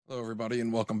Hello, everybody,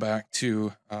 and welcome back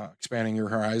to Expanding Your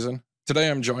Horizon. Today,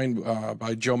 I'm joined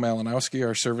by Joe Malinowski,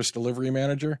 our service delivery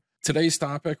manager. Today's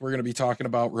topic, we're going to be talking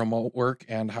about remote work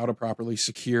and how to properly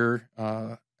secure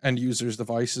end users'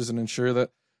 devices and ensure that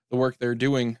the work they're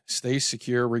doing stays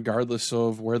secure regardless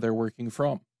of where they're working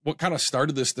from. What kind of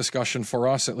started this discussion for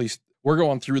us, at least, we're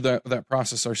going through that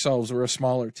process ourselves. We're a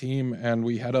smaller team, and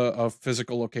we had a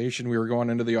physical location. We were going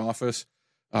into the office.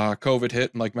 COVID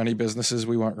hit, and like many businesses,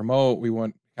 we went remote. We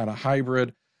went kind of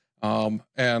hybrid.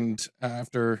 And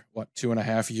after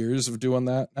 2.5 years of doing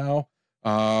that now,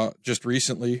 just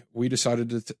recently, we decided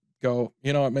to go,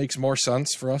 it makes more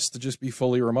sense for us to just be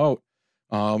fully remote.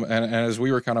 And as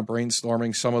we were kind of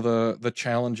brainstorming some of the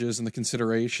challenges and the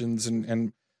considerations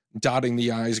and dotting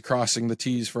the I's, crossing the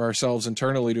T's for ourselves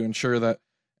internally to ensure that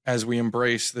as we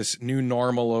embrace this new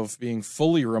normal of being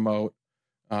fully remote,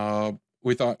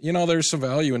 we thought, there's some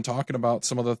value in talking about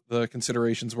some of the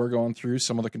considerations we're going through,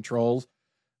 some of the controls,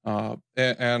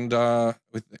 and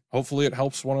hopefully it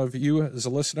helps one of you as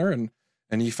a listener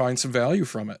and you find some value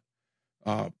from it.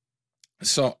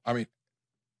 So,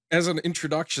 as an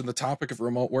introduction, the topic of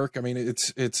remote work,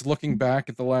 it's looking back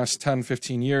at the last 10,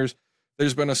 15 years,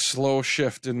 there's been a slow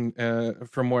shift in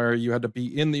from where you had to be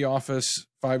in the office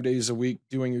 5 days a week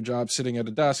doing your job, sitting at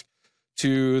a desk,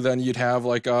 to then you'd have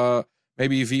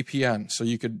maybe VPN. So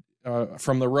you could,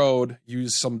 from the road,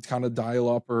 use some kind of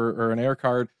dial-up or an air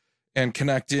card and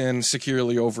connect in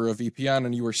securely over a VPN,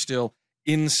 and you were still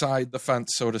inside the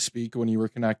fence, so to speak, when you were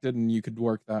connected, and you could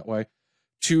work that way.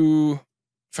 To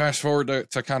fast forward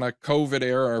to kind of COVID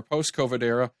era or post-COVID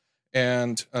era,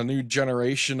 and a new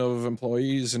generation of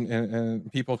employees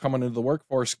and people coming into the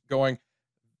workforce going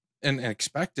and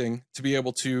expecting to be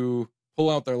able to pull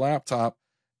out their laptop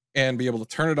and be able to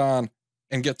turn it on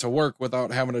and get to work without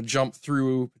having to jump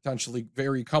through potentially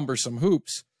very cumbersome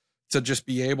hoops to just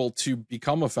be able to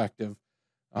become effective.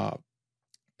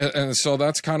 And so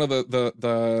that's kind of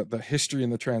the history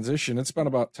and the transition. It's been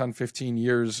about 10, 15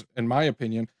 years, in my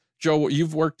opinion. Joe,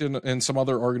 you've worked in some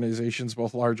other organizations,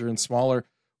 both larger and smaller.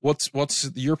 What's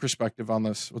your perspective on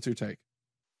this? What's your take?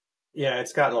 Yeah,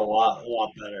 it's gotten a lot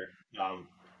better.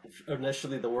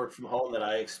 Initially, the work from home that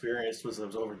I experienced was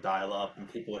over dial-up,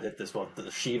 and people would hit the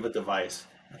Shiva device,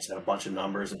 which had a bunch of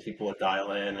numbers, and people would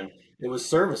dial in, and it was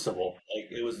serviceable.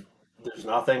 There's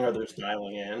nothing, or there's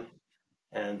dialing in,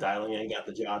 and dialing in got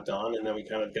the job done, and then we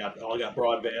kind of got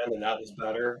broadband, and that was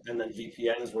better, and then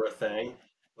VPNs were a thing,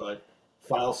 but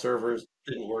file servers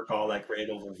didn't work all that great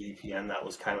over VPN. That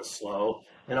was kind of slow,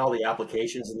 and all the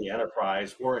applications in the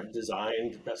enterprise weren't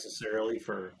designed necessarily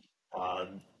for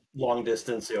long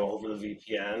distance, over the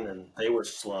VPN, and they were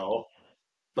slow.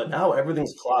 But now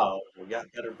everything's cloud. We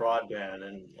got better broadband,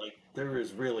 and there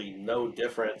is really no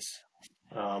difference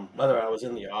whether I was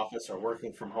in the office or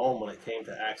working from home when it came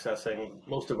to accessing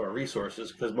most of our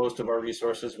resources, because most of our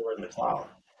resources were in the cloud.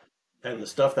 And the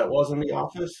stuff that was in the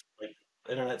office,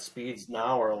 internet speeds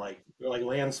now are they're like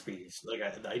land speeds.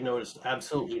 I noticed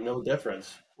absolutely no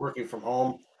difference working from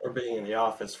home or being in the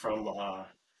office from a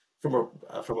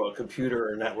computer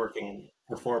or networking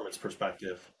performance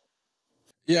perspective.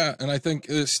 Yeah, and I think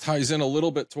this ties in a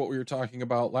little bit to what we were talking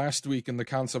about last week in the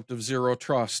concept of zero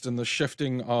trust and the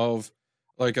shifting of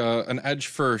an edge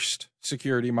first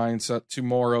security mindset to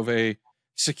more of a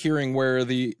securing where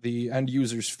the end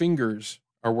user's fingers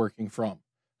are working from.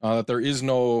 That there is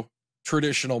no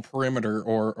traditional perimeter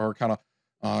or kind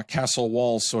of castle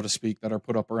walls, so to speak, that are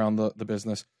put up around the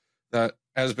business. That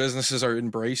as businesses are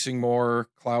embracing more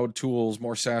cloud tools,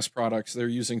 more SaaS products, they're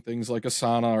using things like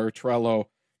Asana or Trello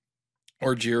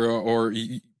or Jira or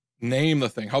name the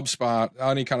thing, HubSpot,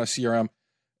 any kind of CRM.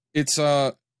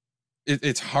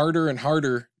 It's harder and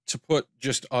harder to put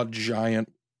just a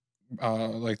giant,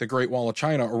 like the Great Wall of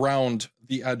China around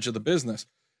the edge of the business.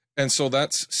 And so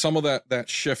that's some of that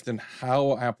shift in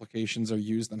how applications are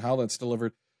used and how that's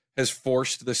delivered has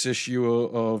forced this issue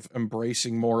of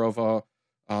embracing more of a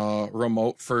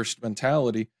remote first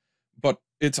mentality. But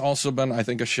it's also been, I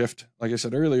think, a shift, like I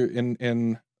said earlier,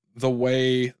 in the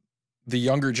way the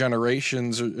younger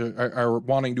generations are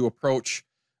wanting to approach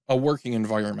a working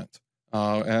environment.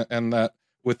 And that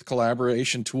with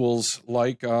collaboration tools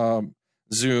like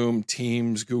Zoom,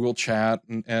 Teams, Google Chat,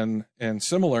 and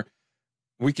similar,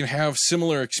 we can have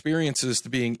similar experiences to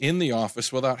being in the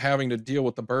office without having to deal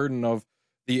with the burden of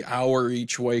the hour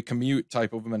each way commute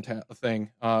type of thing,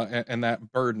 and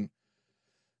that burden.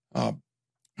 But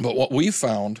what we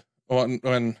found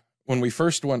when we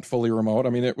first went fully remote,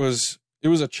 it was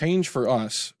a change for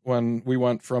us when we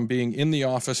went from being in the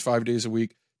office 5 days a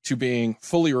week to being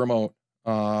fully remote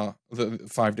the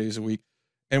 5 days a week.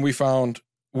 And we found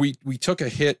we took a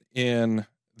hit in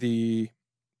the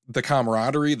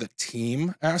camaraderie, the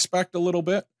team aspect a little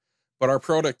bit, but our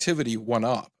productivity went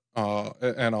up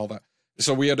and all that.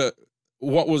 So we had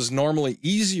what was normally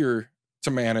easier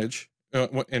to manage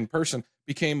in person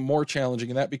became more challenging,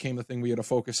 and that became the thing we had to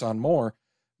focus on more.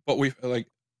 But we like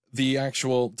the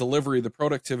actual delivery, the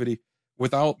productivity,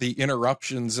 without the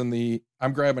interruptions and the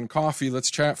I'm grabbing coffee,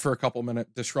 let's chat for a couple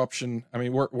minute disruption. I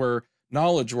mean, we're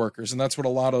knowledge workers, and that's what a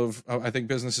lot of I think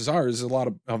businesses are is a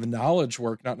lot of knowledge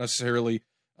work, not necessarily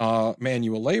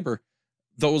manual labor.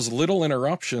 Those little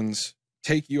interruptions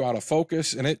take you out of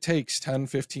focus, and it takes 10,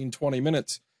 15, 20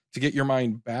 minutes to get your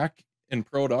mind back and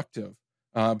productive,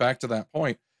 back to that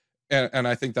point. And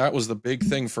I think that was the big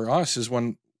thing for us is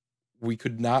when we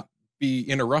could not be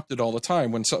interrupted all the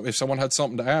time. If someone had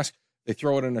something to ask, they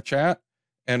throw it in a chat.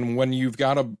 And when you've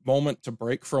got a moment to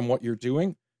break from what you're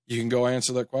doing, you can go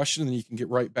answer that question and you can get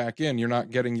right back in. You're not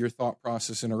getting your thought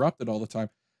process interrupted all the time.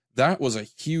 That was a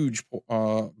huge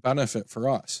benefit for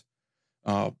us.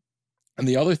 And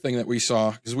the other thing that we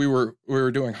saw, because we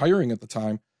were doing hiring at the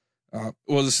time,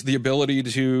 was the ability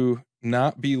to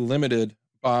not be limited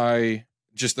by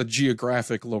just a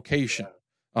geographic location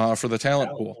for the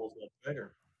talent pool.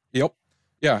 Yep.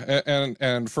 Yeah.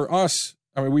 And for us,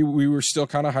 I mean, we were still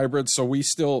kind of hybrid, so we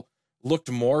still looked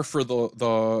more for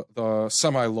the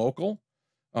semi-local.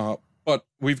 But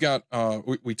we've got,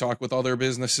 we talk with other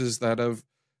businesses that have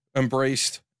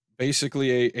embraced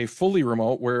basically a fully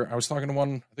remote, where I was talking to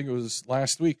one, I think it was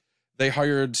last week, they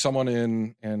hired someone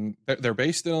and they're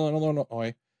based in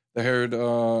Illinois. They hired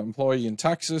an employee in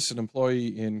Texas, an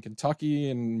employee in Kentucky,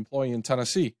 and an employee in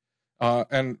Tennessee.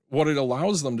 And what it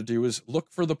allows them to do is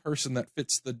look for the person that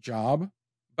fits the job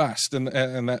best and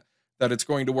that it's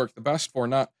going to work the best for,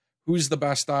 not who's the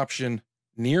best option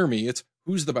near me. It's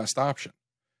who's the best option.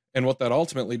 And what that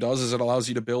ultimately does is it allows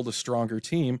you to build a stronger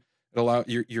team. They're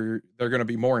going to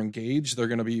be more engaged. They're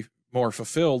going to be more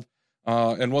fulfilled.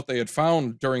 And what they had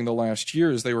found during the last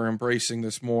year is they were embracing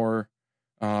this more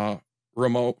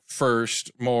remote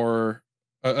first, more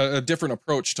a different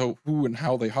approach to who and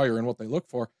how they hire and what they look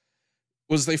for.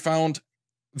 Was they found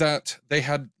that they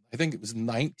had, I think it was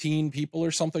 19 people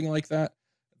or something like that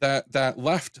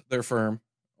left their firm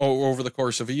over the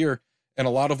course of a year. And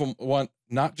a lot of them went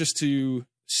not just to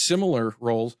similar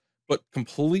roles, but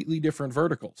completely different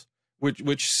verticals,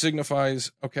 which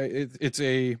signifies, okay, it's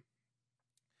an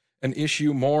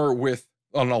issue more with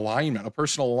an alignment, a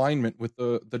personal alignment with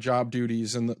the job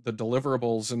duties and the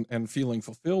deliverables and feeling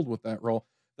fulfilled with that role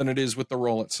than it is with the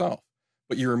role itself.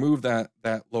 But you remove that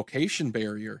location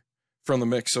barrier from the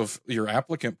mix of your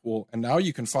applicant pool, and now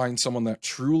you can find someone that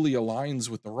truly aligns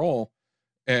with the role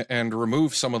and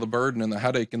remove some of the burden and the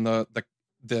headache and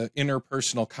the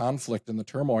interpersonal conflict and the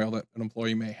turmoil that an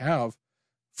employee may have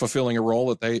fulfilling a role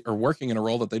that they are working in a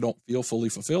role that they don't feel fully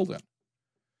fulfilled in.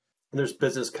 And there's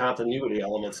business continuity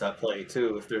elements at play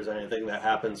too. If there's anything that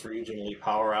happens regionally,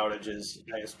 power outages,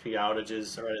 ISP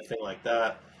outages, or anything like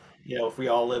that, if we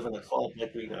all live in a clump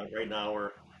like we right now,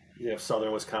 we're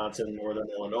southern Wisconsin, northern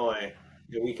Illinois,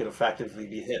 we could effectively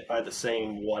be hit by the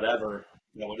same whatever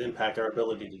that would impact our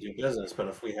ability to do business. But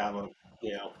if we have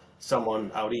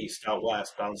someone out east, out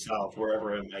west, down south,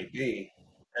 wherever it might be,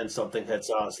 and something hits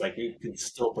us, like you could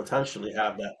still potentially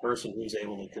have that person who's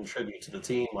able to contribute to the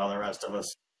team while the rest of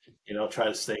us try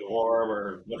to stay warm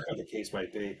or whatever the case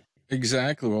might be.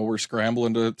 Exactly. Well, we're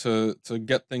scrambling to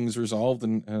get things resolved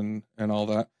and all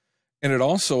that. And it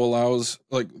also allows,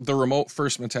 like, the remote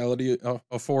first mentality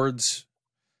affords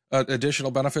additional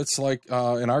benefits, like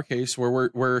in our case, where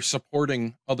we're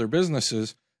supporting other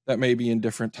businesses that may be in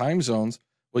different time zones.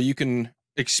 Well, you can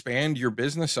expand your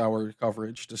business hour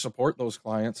coverage to support those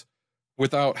clients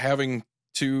without having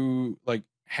to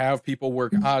have people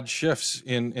work odd shifts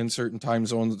in certain time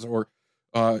zones, or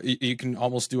you can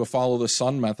almost do a follow the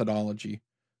sun methodology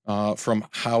from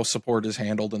how support is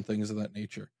handled and things of that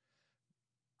nature.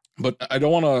 But I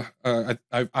don't want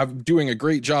to. I'm doing a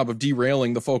great job of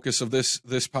derailing the focus of this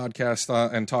podcast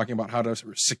and talking about how to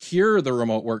secure the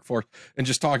remote workforce and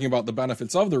just talking about the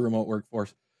benefits of the remote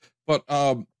workforce. But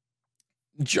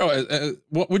Joe,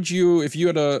 what would you, if you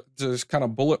had to just kind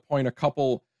of bullet point a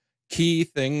couple key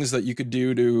things that you could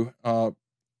do to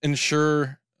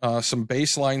ensure some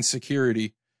baseline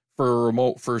security for a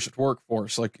remote first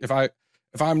workforce? Like if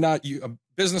I'm not a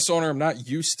business owner, I'm not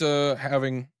used to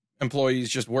having employees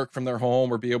just work from their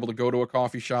home or be able to go to a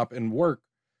coffee shop and work.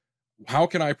 How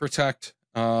can I protect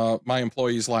my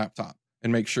employee's laptop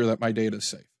and make sure that my data is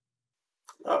safe?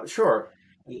 Sure.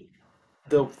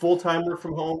 The full-time work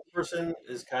from home person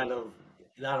is kind of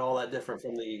not all that different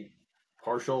from the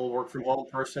partial work from home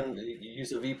person. You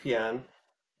use a VPN,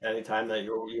 anytime that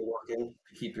you're working,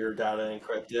 keep your data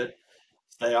encrypted.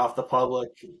 Stay off the public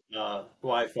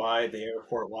Wi-Fi, the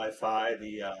airport Wi-Fi,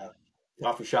 the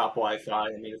coffee shop Wi-Fi.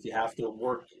 I mean, if you have to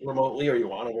work remotely or you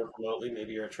want to work remotely,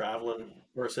 maybe you're a traveling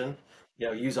person,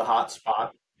 use a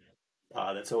hotspot.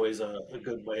 That's always a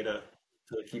good way to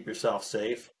keep yourself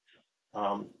safe.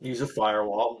 Use a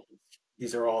firewall.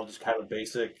 These are all just kind of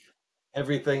basic,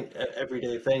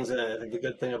 everyday things. And I think the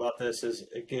good thing about this is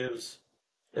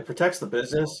it protects the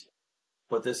business,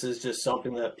 but this is just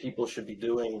something that people should be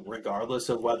doing regardless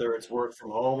of whether it's work from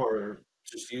home or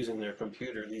just using their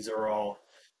computer. These are all,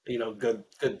 good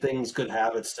things, good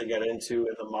habits to get into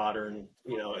in the modern,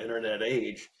 internet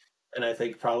age. And I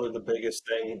think probably the biggest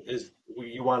thing is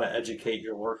you want to educate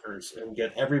your workers and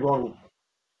get everyone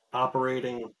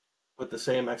operating with the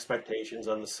same expectations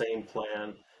on the same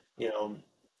plan, you know,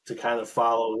 to kind of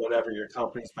follow whatever your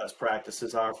company's best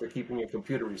practices are for keeping your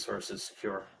computer resources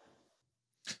secure.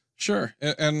 Sure.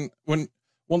 And when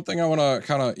one thing I want to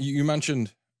kind of, you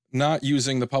mentioned not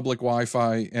using the public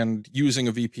Wi-Fi and using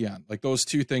a VPN. Like those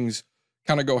two things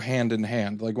kind of go hand in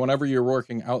hand. Like whenever you're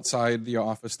working outside the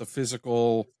office, the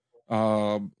physical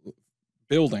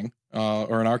building,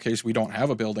 or in our case, we don't have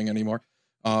a building anymore.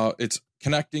 It's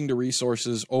connecting to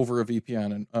resources over a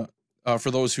VPN. And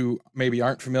for those who maybe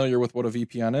aren't familiar with what a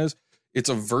VPN is, it's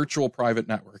a virtual private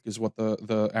network is what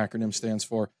the acronym stands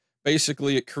for.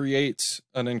 Basically, it creates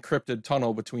an encrypted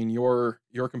tunnel between your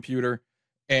computer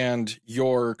and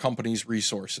your company's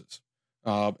resources.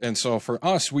 And so for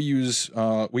us,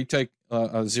 we take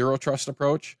a zero trust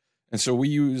approach. And so we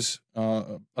use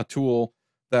a tool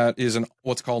that is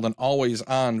what's called an always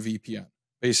on VPN.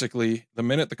 Basically, the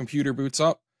minute the computer boots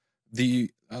up,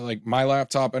 like my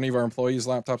laptop, any of our employees'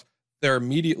 laptops, they're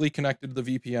immediately connected to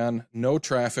the VPN. No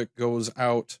traffic goes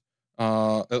out.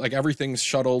 Like everything's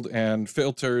shuttled and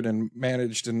filtered and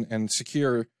managed and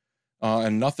secure,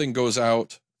 and nothing goes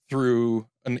out through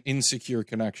an insecure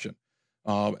connection.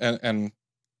 And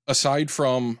aside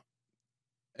from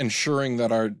ensuring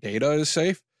that our data is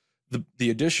safe, the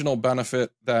additional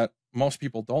benefit that most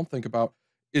people don't think about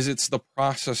is it's the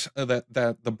process that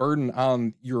the burden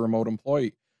on your remote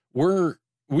employee.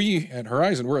 We at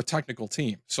Horizon, we're a technical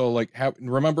team. So like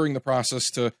remembering the process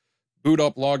to boot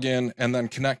up, log in, and then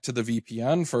connect to the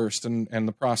VPN first, and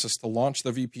the process to launch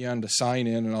the VPN, to sign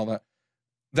in and all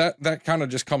that kind of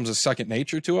just comes as second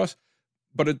nature to us,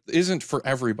 but it isn't for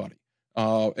everybody.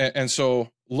 And so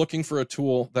looking for a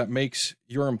tool that makes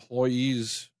your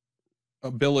employees'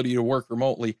 ability to work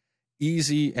remotely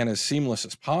easy and as seamless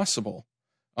as possible,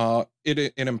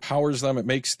 it empowers them. It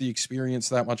makes the experience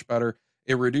that much better.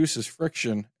 It reduces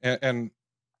friction. And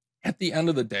at the end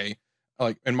of the day,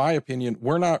 like in my opinion,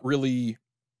 we're not really,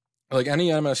 like, any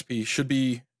MSP should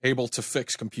be able to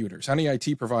fix computers. Any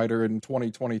IT provider in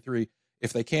 2023,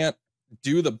 if they can't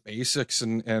do the basics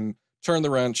and turn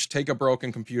the wrench, take a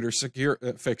broken computer,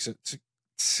 fix it,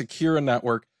 secure a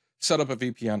network, set up a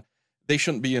VPN, they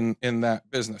shouldn't be in that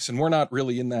business. And we're not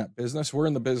really in that business. We're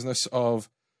in the business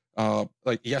of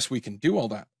like, yes, we can do all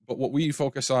that, but what we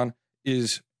focus on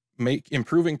is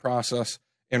improving process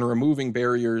and removing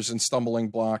barriers and stumbling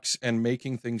blocks and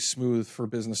making things smooth for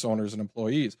business owners and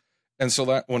employees. And so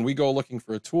that when we go looking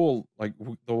for a tool like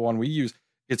the one we use,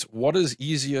 it's what is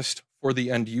easiest for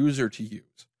the end user to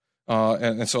use.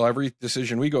 And so every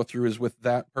decision we go through is with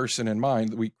that person in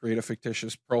mind. We create a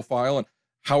fictitious profile and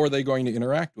how are they going to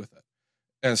interact with it?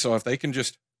 And so if they can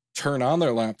just turn on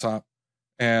their laptop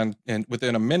and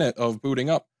within a minute of booting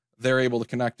up, they're able to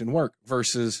connect and work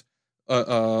versus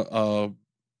the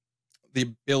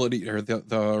ability or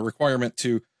the requirement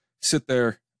to sit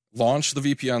there, launch the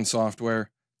VPN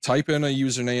software, type in a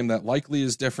username that likely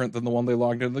is different than the one they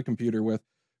logged into the computer with,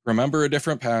 remember a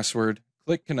different password,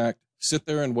 click connect, sit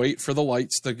there and wait for the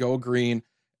lights to go green,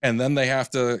 and then they have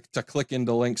to click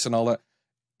into links and all that.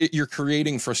 You're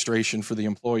creating frustration for the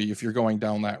employee if you're going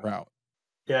down that route.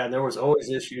 Yeah, and there was always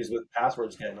issues with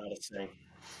passwords getting out of sync.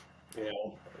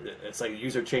 It's like a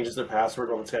user changes their password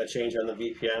when it's got to change on the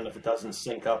VPN. If it doesn't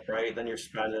sync up right, then you're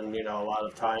spending, a lot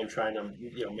of time trying to,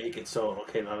 make it so,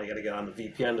 okay, now I got to get on the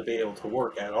VPN to be able to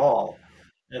work at all.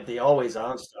 And the always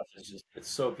on stuff is just, it's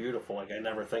so beautiful. Like I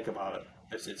never think about it.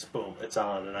 It's boom, it's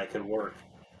on and I can work.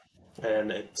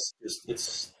 And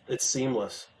it's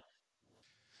seamless.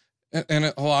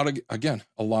 And a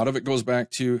lot of it goes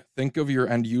back to think of your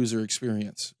end user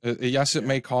experience. Yes, it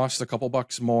may cost a couple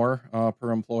bucks more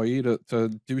per employee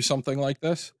to do something like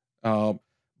this,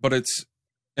 but it's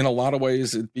in a lot of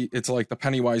ways it's like the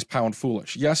penny wise pound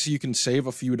foolish. Yes, you can save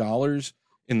a few dollars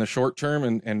in the short term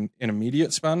and in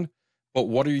immediate spend, but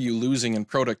what are you losing in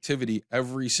productivity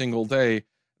every single day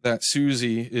that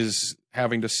Susie is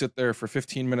having to sit there for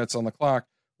 15 minutes on the clock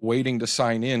waiting to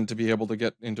sign in to be able to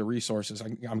get into resources.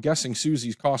 I'm guessing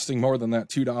Susie's costing more than that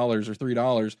 $2 or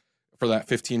 $3 for that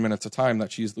 15 minutes of time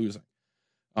that she's losing.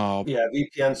 Yeah,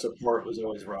 VPN support was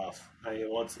always rough. I mean,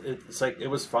 once it's like it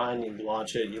was fine. You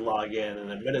launch it, you log in, and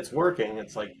the minute it's working,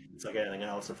 it's like anything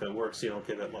else. If it works, you don't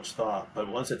give it much thought. But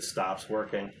once it stops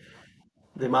working,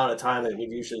 the amount of time it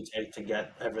would usually take to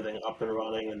get everything up and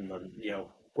running, and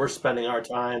we're spending our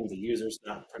time. The user's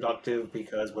not productive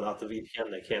because without the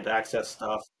VPN, they can't access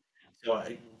stuff. So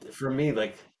for me,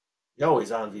 like the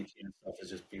always on VPN stuff is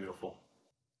just beautiful.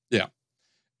 Yeah.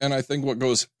 And I think what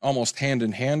goes almost hand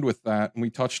in hand with that, and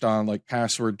we touched on like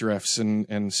password drifts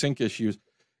and sync issues,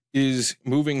 is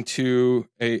moving to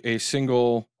a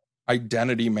single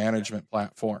identity management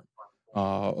platform.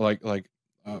 In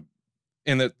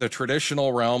the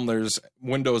traditional realm, there's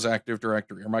Windows Active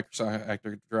Directory or Microsoft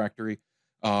Active Directory.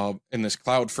 In this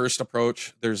cloud first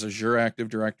approach, there's Azure Active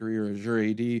Directory or Azure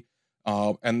AD.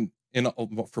 For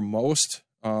most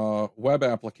web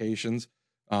applications,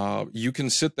 you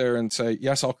can sit there and say,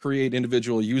 yes, I'll create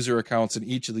individual user accounts in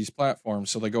each of these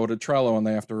platforms. So they go to Trello and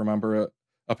they have to remember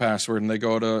a password, and they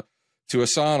go to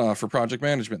Asana for project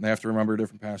management and they have to remember a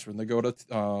different password, and they go to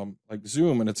like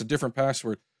Zoom and it's a different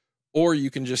password. Or you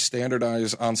can just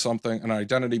standardize on something, an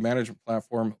identity management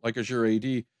platform like Azure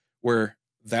AD, where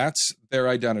that's their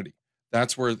identity.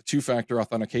 That's where the two-factor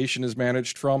authentication is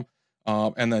managed from.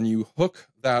 And then you hook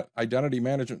that identity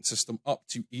management system up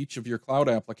to each of your cloud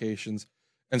applications.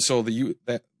 And so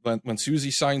when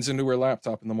Susie signs into her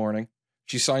laptop in the morning,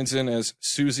 she signs in as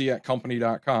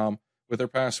susie@company.com with her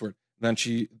password. Then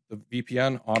the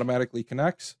VPN automatically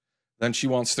connects. Then she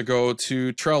wants to go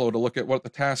to Trello to look at what the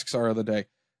tasks are of the day.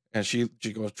 And she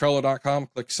goes Trello.com,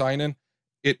 click sign in.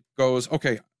 It goes,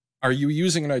 okay, are you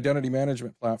using an identity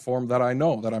management platform that I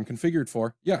know that I'm configured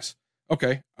for? Yes.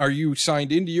 Okay. Are you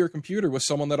signed into your computer with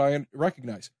someone that I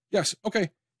recognize? Yes.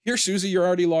 Okay. Here, Susie, you're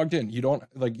already logged in.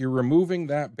 You're removing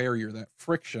that barrier, that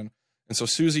friction. And so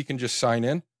Susie can just sign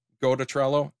in, go to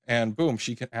Trello, and boom,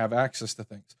 she can have access to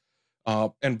things.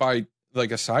 And by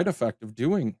like a side effect of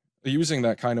using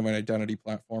that kind of an identity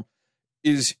platform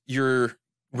is you're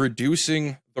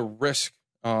reducing the risk,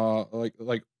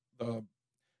 the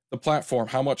platform,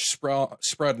 how much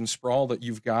spread and sprawl that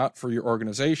you've got for your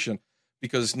organization,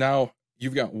 because now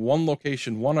you've got one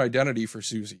location, one identity for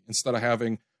Susie, instead of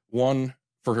having one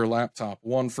for her laptop,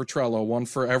 one for Trello, one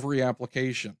for every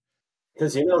application.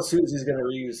 Because Susie's going to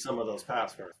reuse some of those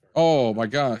passwords. Oh my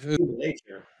gosh. Human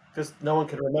nature. Because no one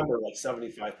can remember like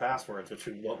 75 passwords, which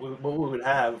is what we would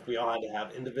have. We all had to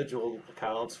have individual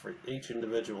accounts for each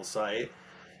individual site.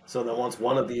 So then once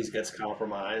one of these gets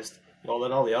compromised, well,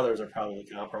 then all the others are probably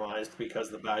compromised because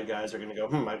the bad guys are going to go,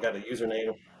 I've got a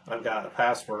username, I've got a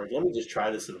password. Let me just try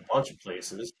this in a bunch of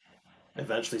places.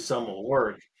 Eventually some will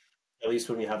work. At least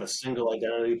when you have a single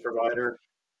identity provider,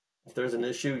 if there's an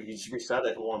issue, you just reset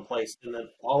it in one place. And then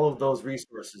all of those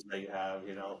resources that you have,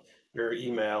 your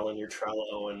email and your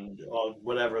Trello and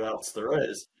whatever else there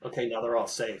is, okay, now they're all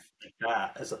safe like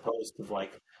that, as opposed to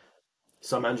like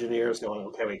some engineers going,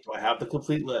 okay, wait, do I have the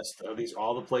complete list? Are these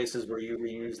all the places where you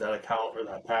reuse that account or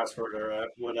that password or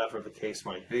whatever the case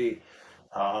might be?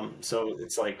 So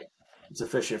it's like, it's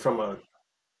efficient from a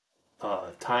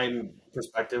time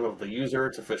perspective of the user.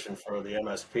 It's efficient for the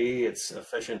MSP. It's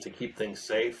efficient to keep things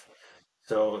safe.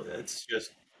 So it's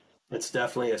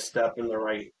definitely a step in the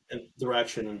right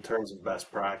direction in terms of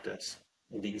best practice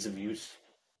and ease of use.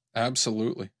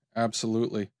 Absolutely.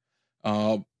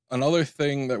 Another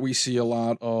thing that we see a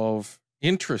lot of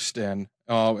interest in,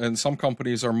 and some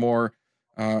companies are more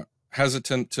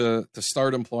hesitant to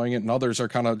start employing it, and others are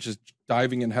kind of just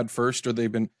diving in head first, or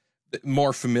they've been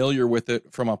more familiar with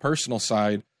it from a personal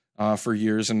side for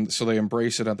years, and so they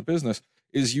embrace it at the business,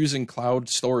 is using cloud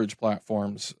storage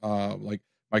platforms. Like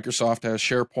Microsoft has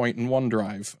SharePoint and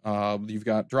OneDrive. You've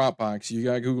got Dropbox, you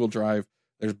got Google Drive,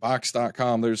 there's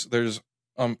Box.com, there's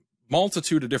a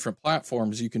multitude of different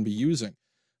platforms you can be using.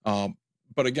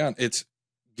 But again, it's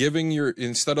giving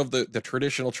instead of the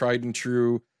traditional tried and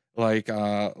true, like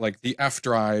the F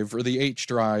drive or the H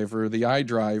drive or the I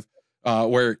drive,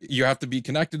 where you have to be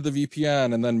connected to the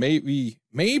VPN, and then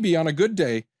maybe on a good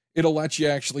day, it'll let you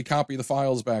actually copy the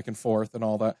files back and forth and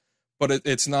all that. But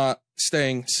it's not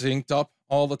staying synced up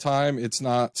all the time. It's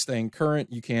not staying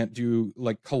current. You can't do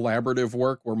like collaborative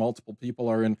work where multiple people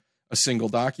are in a single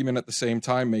document at the same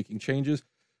time making changes.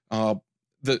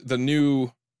 The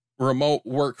new remote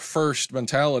work first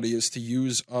mentality is to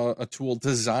use a tool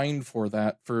designed for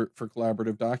that, for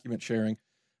collaborative document sharing.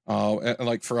 And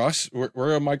like for us,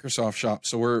 we're a Microsoft shop,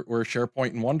 so we're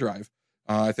SharePoint and OneDrive.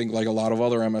 I think like a lot of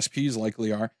other MSPs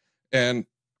likely are. And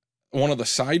one of the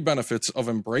side benefits of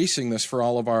embracing this for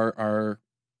all of our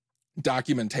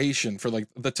documentation for like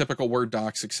the typical Word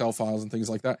docs, Excel files, and things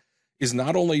like that is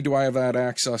not only do I have that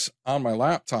access on my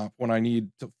laptop when I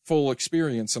need full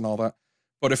experience and all that,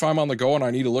 but if I'm on the go and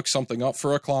I need to look something up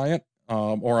for a client,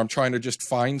 or I'm trying to just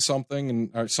find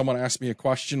something and someone asks me a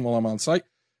question while I'm on site,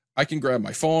 I can grab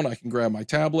my phone, I can grab my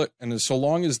tablet, and so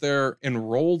long as they're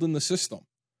enrolled in the system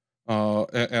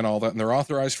and all that, and they're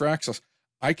authorized for access,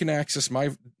 I can access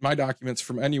my documents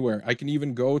from anywhere. I can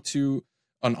even go to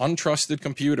an untrusted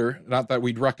computer. Not that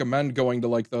we'd recommend going to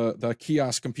like the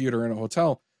kiosk computer in a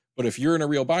hotel, but if you're in a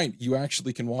real bind, you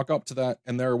actually can walk up to that,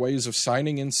 and there are ways of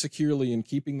signing in securely and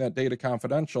keeping that data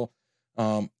confidential,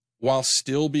 while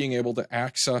still being able to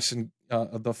access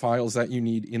the files that you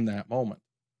need in that moment.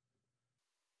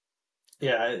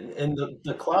 Yeah, and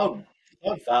the cloud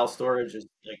file storage is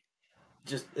like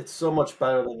just it's so much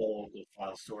better than the local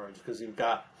file storage because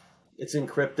it's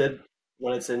encrypted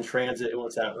when it's in transit and when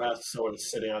it's at rest. So when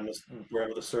it's sitting on this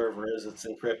wherever the server is, it's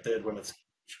encrypted. When it's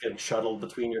getting shuttled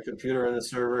between your computer and the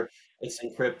server, it's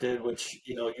encrypted, which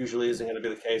usually isn't going to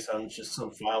be the case on just some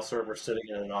file server sitting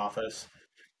in an office.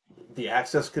 The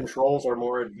access controls are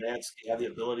more advanced. You have the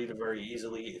ability to very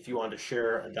easily, if you want to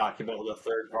share a document with a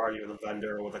third party, with a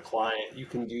vendor, or with a client, you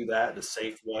can do that in a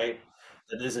safe way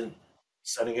that isn't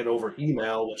sending it over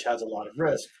email, which has a lot of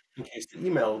risk. In case the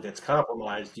email gets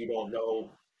compromised, you don't know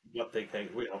what they can,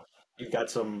 you've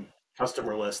got some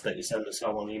customer list that you send to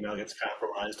someone, email gets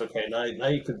compromised. Okay, now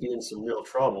you could be in some real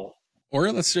trouble.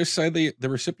 Or let's just say the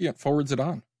recipient forwards it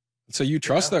on. So you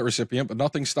trust that recipient, but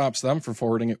nothing stops them from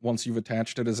forwarding it once you've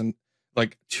attached it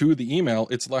to the email.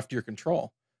 It's left your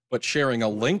control. But sharing a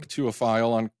link to a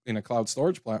file in a cloud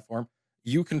storage platform,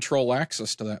 you control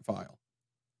access to that file.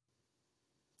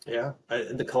 Yeah,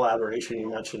 the collaboration, you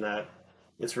mentioned that.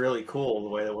 It's really cool the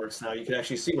way that works now. You can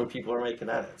actually see when people are making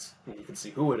edits. You can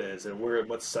see who it is and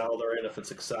what cell they're in, if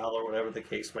it's Excel or whatever the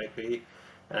case might be.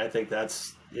 And I think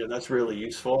that's really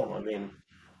useful. I mean,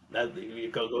 that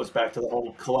goes back to the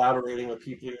whole collaborating with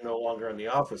people you're no longer in the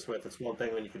office with. It's one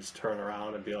thing when you can just turn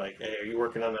around and be like, "Hey, are you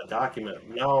working on that document?"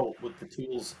 Now with the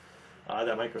tools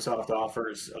that Microsoft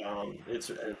offers,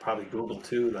 and probably Google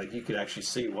too. Like you could actually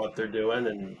see what they're doing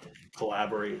and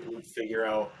collaborate and figure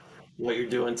out what you're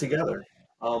doing together.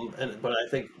 But I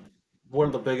think one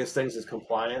of the biggest things is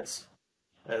compliance.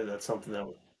 And that's something that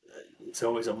it's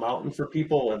always a mountain for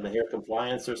people when they hear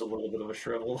compliance. There's a little bit of a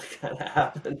shrivel that kind of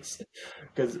happens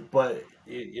but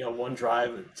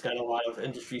OneDrive, it's got a lot of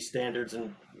industry standards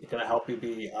and it's going to help you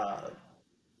be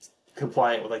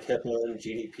compliant with like HIPAA and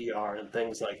GDPR and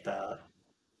things like that.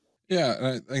 Yeah,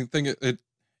 and I think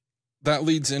that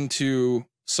leads into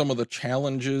some of the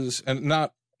challenges, and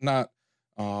not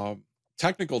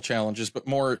technical challenges, but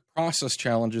more process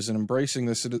challenges in embracing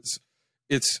this.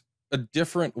 It's a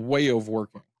different way of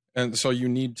working, and so you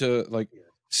need to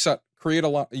create a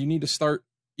lot. You need to start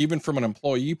even from an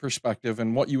employee perspective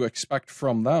and what you expect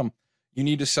from them. You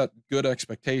need to set good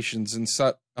expectations and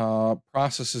set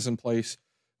processes in place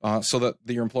so that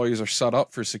your employees are set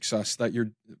up for success, that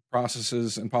your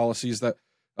processes and policies that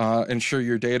ensure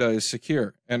your data is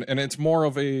secure. And it's more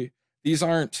of these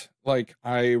aren't like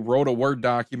I wrote a Word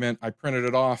document, I printed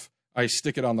it off, I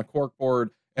stick it on the corkboard,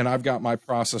 and I've got my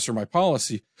process or my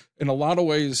policy. In a lot of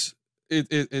ways,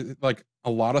 it like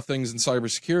a lot of things in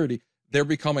cybersecurity, they're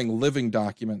becoming living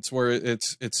documents where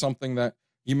it's something that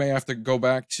you may have to go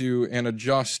back to and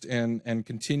adjust and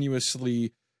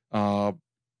continuously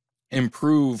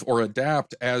improve or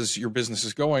adapt as your business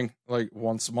is going, like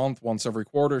once a month, once every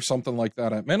quarter, something like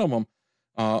that at minimum,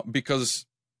 because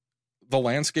the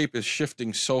landscape is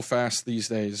shifting so fast these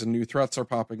days, and new threats are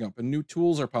popping up and new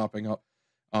tools are popping up,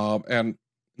 and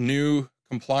new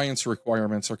compliance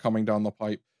requirements are coming down the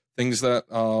pipe. Things that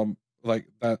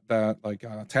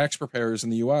tax preparers in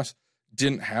the US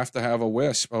didn't have to have a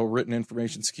WISP, a written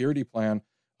information security plan,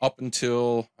 up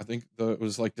until I think it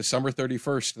was like December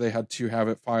 31st. They had to have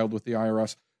it filed with the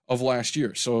IRS of last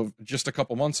year. So just a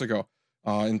couple months ago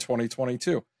in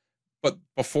 2022. But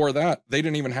before that, they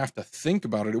didn't even have to think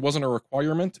about it. It wasn't a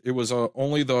requirement. It was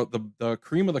only the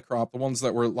cream of the crop, the ones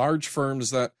that were large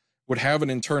firms that would have an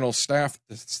internal staff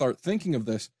to start thinking of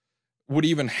this, would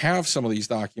even have some of these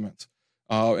documents.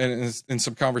 And in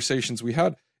some conversations we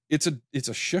had, it's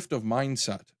a shift of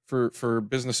mindset for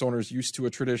business owners used to a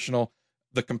traditional,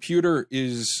 the computer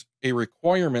is a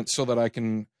requirement so that I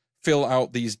can fill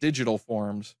out these digital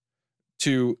forms,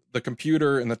 to the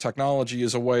computer and the technology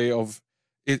is a way of,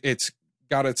 it's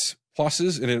got its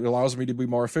pluses and it allows me to be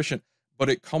more efficient, but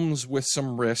it comes with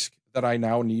some risk that I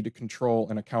now need to control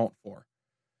and account for.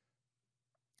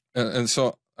 And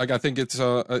so like I think it's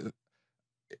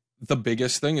the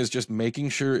biggest thing is just making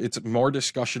sure it's more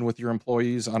discussion with your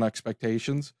employees on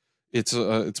expectations.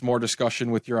 It's more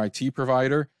discussion with your IT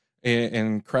provider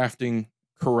and crafting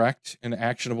correct and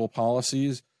actionable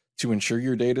policies to ensure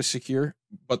your data is secure.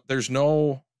 But there's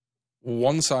no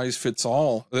one size fits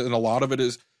all, and a lot of it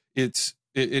is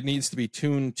it needs to be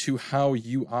tuned to how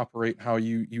you operate, how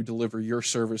you deliver your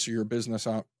service or your business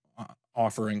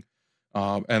offering,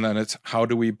 and then it's how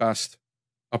do we best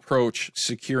approach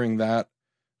securing that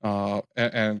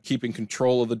and keeping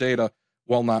control of the data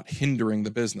while not hindering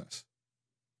the business.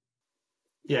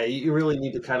 Yeah, you really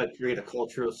need to kind of create a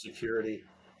culture of security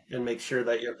and make sure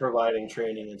that you're providing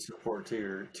training and support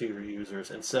to your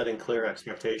users and setting clear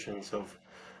expectations of,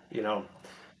 you know,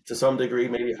 to some degree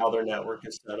maybe how their network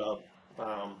is set up.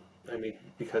 Um, I mean,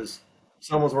 because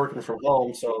someone's working from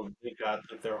home, so they've got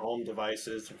like, their home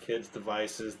devices, their kids'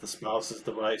 devices, the spouse's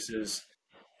devices.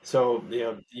 So,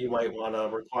 you might want to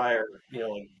require,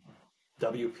 like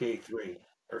WPA3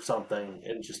 or something,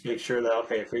 and just make sure that,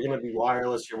 okay, if you're going to be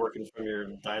wireless, you're working from your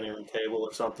dining room table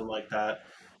or something like that,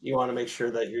 you want to make sure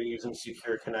that you're using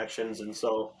secure connections. And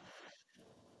so,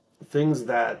 things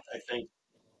that I think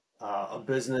a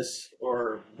business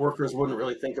or workers wouldn't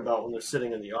really think about when they're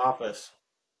sitting in the office.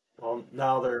 Well,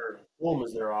 now their home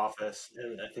is their office,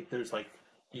 and I think there's like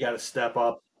you got to step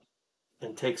up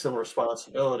and take some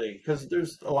responsibility because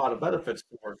there's a lot of benefits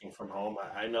to working from home.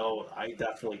 I know I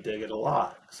definitely dig it a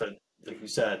lot. So, like you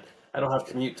said, I don't have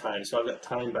commute time, so I've got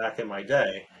time back in my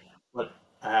day, but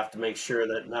I have to make sure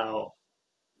that now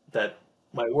that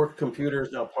my work computer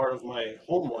is now part of my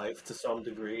home life to some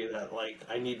degree, that like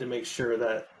I need to make sure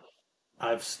that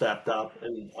I've stepped up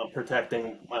and I'm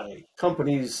protecting my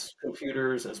company's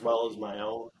computers as well as my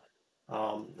own.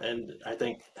 And I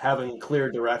think having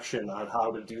clear direction on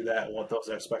how to do that and what those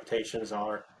expectations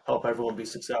are help everyone be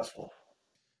successful.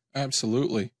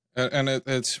 Absolutely. And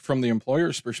it's from the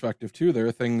employer's perspective too. There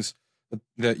are things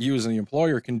that you as the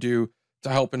employer can do to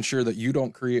help ensure that you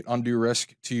don't create undue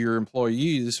risk to your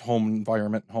employees' home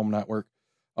environment, home network.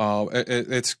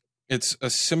 It's a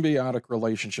symbiotic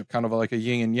relationship, kind of like a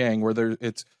yin and yang, where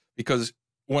it's because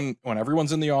when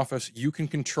everyone's in the office, you can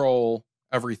control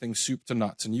everything soup to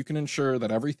nuts, and you can ensure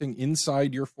that everything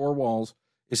inside your four walls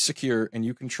is secure, and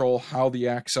you control how the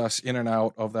access in and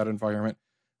out of that environment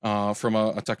from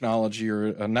a technology or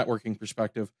a networking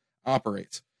perspective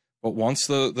operates. But once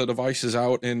the device is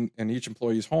out in each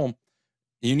employee's home,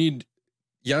 you need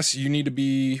you need to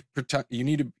be you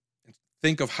need to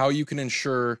think of how you can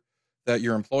ensure that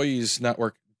your employees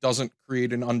network doesn't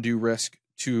create an undue risk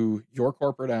to your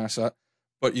corporate asset,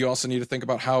 but you also need to think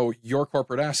about how your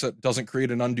corporate asset doesn't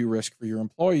create an undue risk for your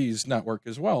employees network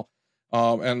as well.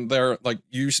 And there, like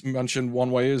you mentioned, one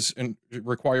way is in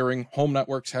requiring home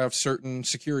networks have certain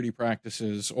security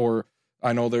practices, or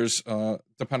I know there's,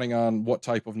 depending on what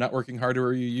type of networking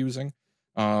hardware you're using,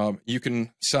 you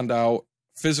can send out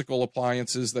physical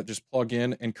appliances that just plug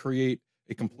in and create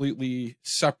a completely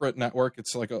separate network.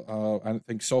 It's like I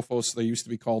think Sophos, they used to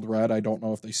be called Red. I don't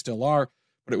know if they still are,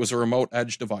 but it was a remote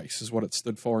edge device is what it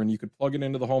stood for. And you could plug it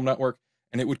into the home network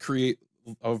and it would create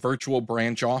a virtual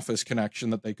branch office connection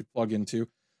that they could plug into.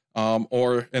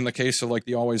 Or in the case of like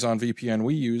the always on VPN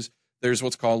we use, there's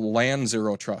what's called LAN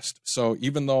zero trust. So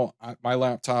even though my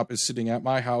laptop is sitting at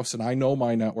my house and I know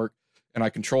my network and I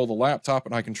control the laptop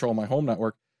and I control my home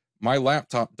network, my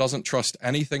laptop doesn't trust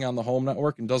anything on the home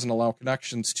network and doesn't allow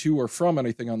connections to or from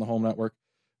anything on the home network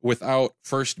without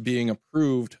first being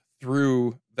approved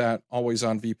through that always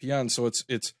on VPN. So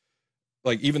it's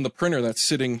like even the printer that's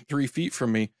sitting 3 feet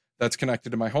from me that's connected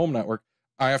to my home network,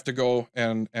 I have to go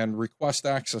and request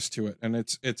access to it. And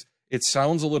it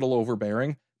sounds a little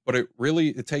overbearing, but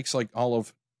it takes like all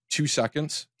of 2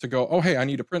 seconds to go, oh, hey, I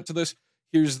need to print to this.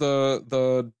 Here's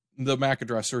the MAC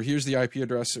address, or here's the IP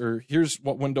address, or here's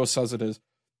what Windows says it is.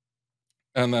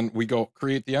 And then we go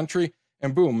create the entry,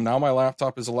 and boom, now my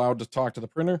laptop is allowed to talk to the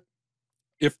printer.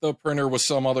 If the printer was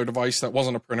some other device that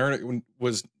wasn't a printer, it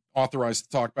was authorized to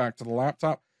talk back to the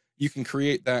laptop, you can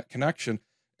create that connection.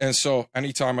 And so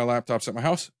anytime my laptop's at my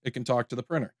house, it can talk to the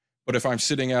printer. But if I'm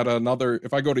sitting at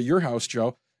if I go to your house,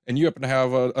 Joe, and you happen to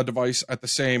have a device at the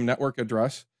same network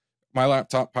address, my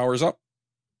laptop powers up.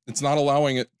 It's not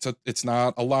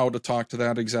allowed to talk to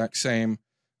that exact same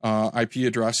IP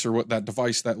address or what that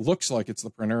device that looks like it's the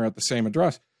printer at the same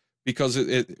address, because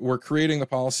we're creating the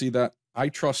policy that I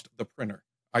trust the printer.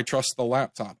 I trust the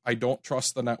laptop. I don't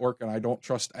trust the network, and I don't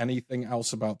trust anything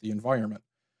else about the environment.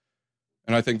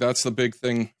 And I think that's the big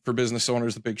thing for business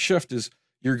owners. The big shift is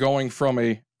you're going from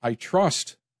I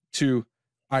trust to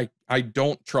I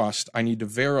don't trust. I need to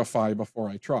verify before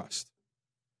I trust.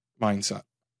 mindset.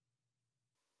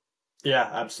 Yeah,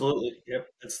 absolutely. Yep.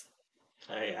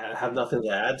 I have nothing to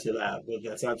add to that, but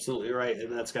that's absolutely right.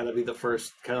 And that's got to be the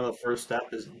first, kind of the first step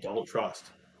is don't trust.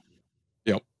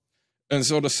 Yep. And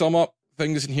so to sum up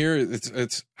things in here,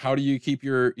 it's how do you keep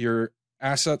your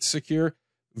assets secure?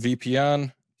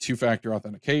 VPN, two-factor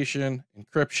authentication,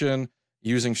 encryption,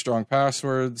 using strong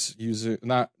passwords, using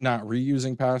not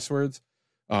reusing passwords.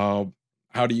 Uh,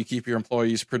 how do you keep your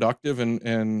employees productive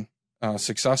and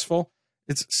successful?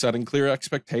 It's setting clear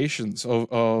expectations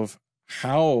of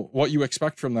how what you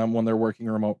expect from them when they're working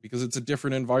remote, because it's a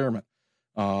different environment.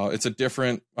 It's a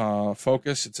different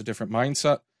focus. It's a different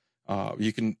mindset.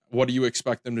 What do you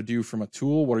expect them to do from a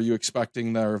tool? What are you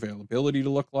expecting their availability to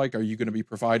look like? Are you going to be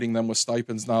providing them with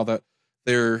stipends now that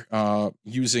they're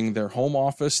using their home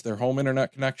office, their home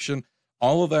internet connection?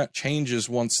 All of that changes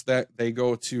once that they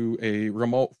go to a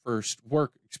remote first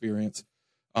work experience.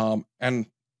 And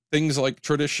things like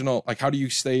traditional, like how do you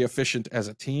stay efficient as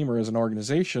a team or as an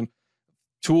organization?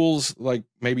 Tools like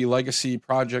maybe legacy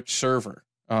project server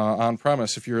on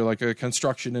premise, if you're like a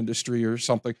construction industry or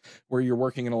something where you're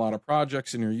working in a lot of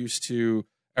projects and you're used to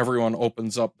everyone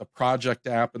opens up the project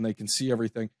app and they can see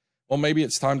everything. Well, maybe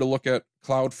it's time to look at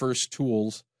cloud first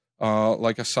tools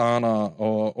like Asana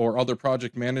or other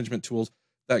project management tools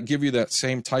that give you that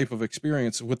same type of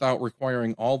experience without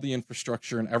requiring all the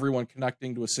infrastructure and everyone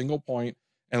connecting to a single point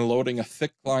and loading a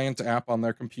thick client app on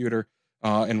their computer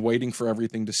and waiting for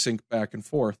everything to sync back and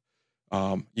forth.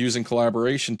 Using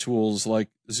collaboration tools like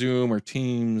Zoom or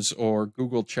Teams or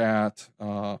Google Chat,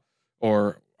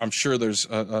 or I'm sure there's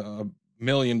a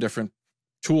million different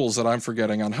tools that I'm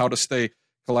forgetting on how to stay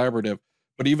collaborative.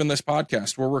 But even this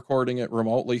podcast, we're recording it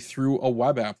remotely through a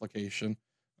web application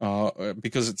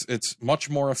because it's much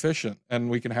more efficient, and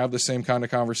we can have the same kind of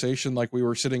conversation like we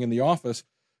were sitting in the office,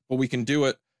 but we can do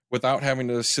it without having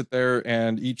to sit there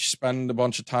and each spend a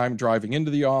bunch of time driving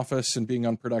into the office and being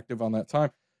unproductive on that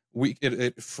time.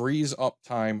 It frees up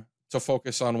time to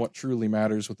focus on what truly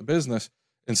matters with the business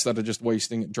instead of just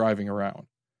wasting it driving around.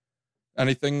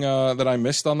 Anything that I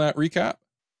missed on that recap?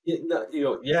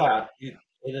 Yeah,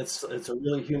 and it's a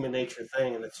really human nature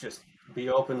thing, and it's just be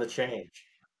open to change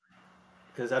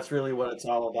because that's really what it's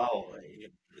all about.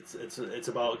 Like, it's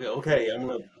about okay,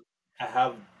 I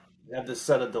have this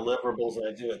set of deliverables and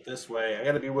I do it this way. I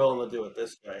got to be willing to do it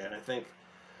this way, and I think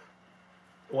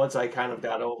once I kind of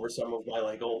got over some of my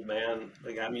like old man,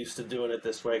 like I'm used to doing it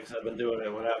this way because I've been doing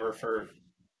it whatever for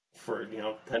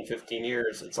 10, 15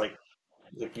 years. It's like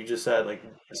you just said, like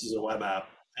this is a web app.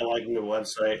 I like a new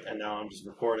website, and now I'm just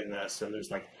recording this, and there's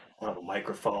like I don't have a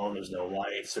microphone, there's no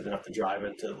lights, so I don't have to drive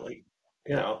into like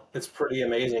it's pretty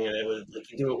amazing. And it was like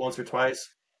you do it once or twice,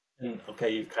 and okay,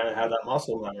 you kind of have that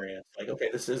muscle memory. It's like okay,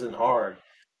 this isn't hard.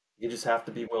 You just have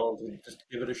to be willing to just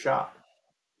give it a shot.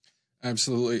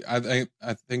 Absolutely.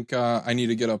 I think I need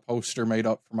to get a poster made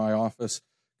up for my office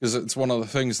because it's one of the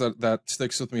things that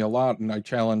sticks with me a lot, and I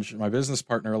challenge my business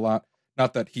partner a lot.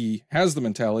 Not that he has the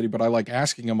mentality, but I like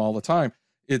asking him all the time.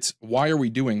 It's why are we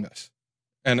doing this?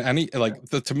 And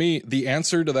to me, the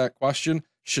answer to that question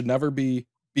should never be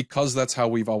because that's how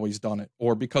we've always done it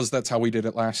or because that's how we did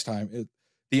it last time.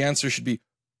 The answer should be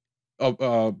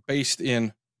based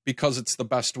in because it's the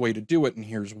best way to do it, and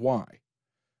here's why,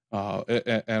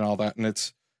 and all that.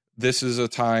 And this is a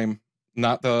time,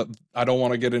 not the I don't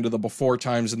want to get into the before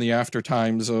times and the after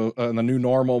times and the new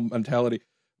normal mentality,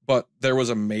 but there was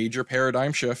a major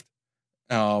paradigm shift,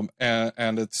 and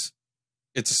it's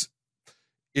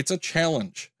it's a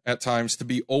challenge at times to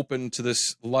be open to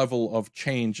this level of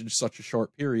change in such a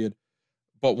short period.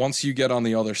 But once you get on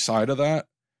the other side of that,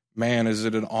 man, is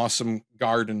it an awesome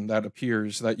garden that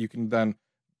appears that you can then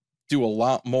do a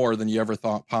lot more than you ever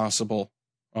thought possible,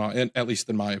 at least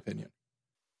in my opinion.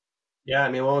 Yeah, I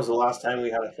mean, when was the last time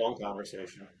we had a phone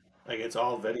conversation? Like it's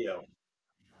all video.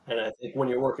 And I think when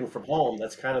you're working from home,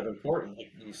 that's kind of important.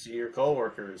 Like you see your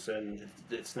coworkers, and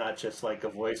it's not just like a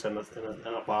voice in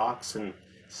a box and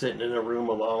sitting in a room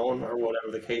alone or whatever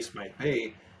the case might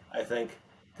be. I think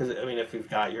because I mean, if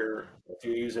you're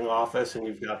using Office and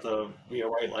you've got the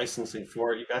right licensing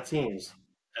for it, you've got Teams,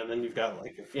 and then you've got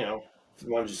like if you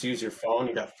want to just use your phone,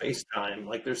 you got FaceTime.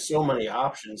 Like there's so many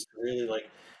options to really like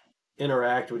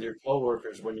interact with your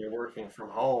coworkers when you're working from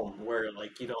home where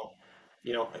like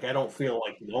like I don't feel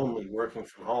like lonely working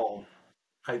from home.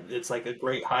 It's like a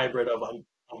great hybrid of I'm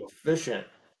efficient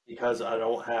because I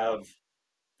don't have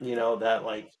that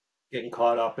like getting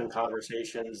caught up in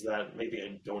conversations that maybe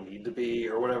I don't need to be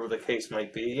or whatever the case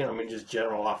might be. I mean just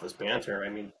general office banter. I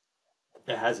mean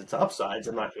it has its upsides.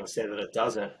 I'm not going to say that it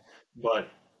doesn't, but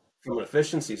from an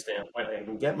efficiency standpoint, I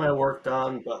can get my work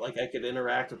done, but like I could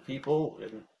interact with people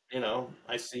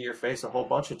I see your face a whole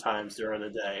bunch of times during the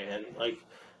day, and like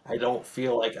I don't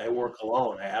feel like I work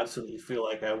alone. I absolutely feel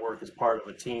like I work as part of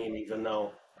a team, even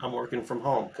though I'm working from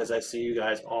home because I see you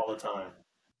guys all the time.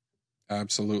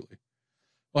 Absolutely.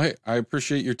 Well, hey, I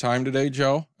appreciate your time today,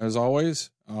 Joe, as always.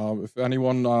 If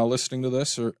anyone listening to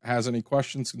this or has any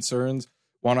questions, concerns,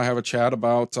 want to have a chat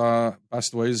about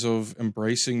best ways of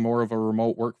embracing more of a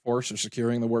remote workforce or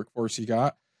securing the workforce you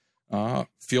got,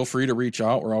 feel free to reach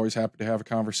out. We're always happy to have a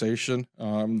conversation.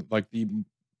 Like the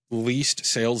least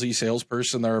salesy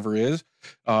salesperson there ever is.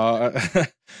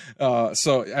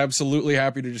 So absolutely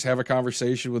happy to just have a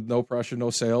conversation with no pressure, no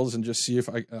sales, and just see if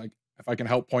I can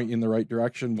help point you in the right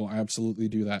direction. We'll absolutely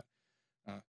do that.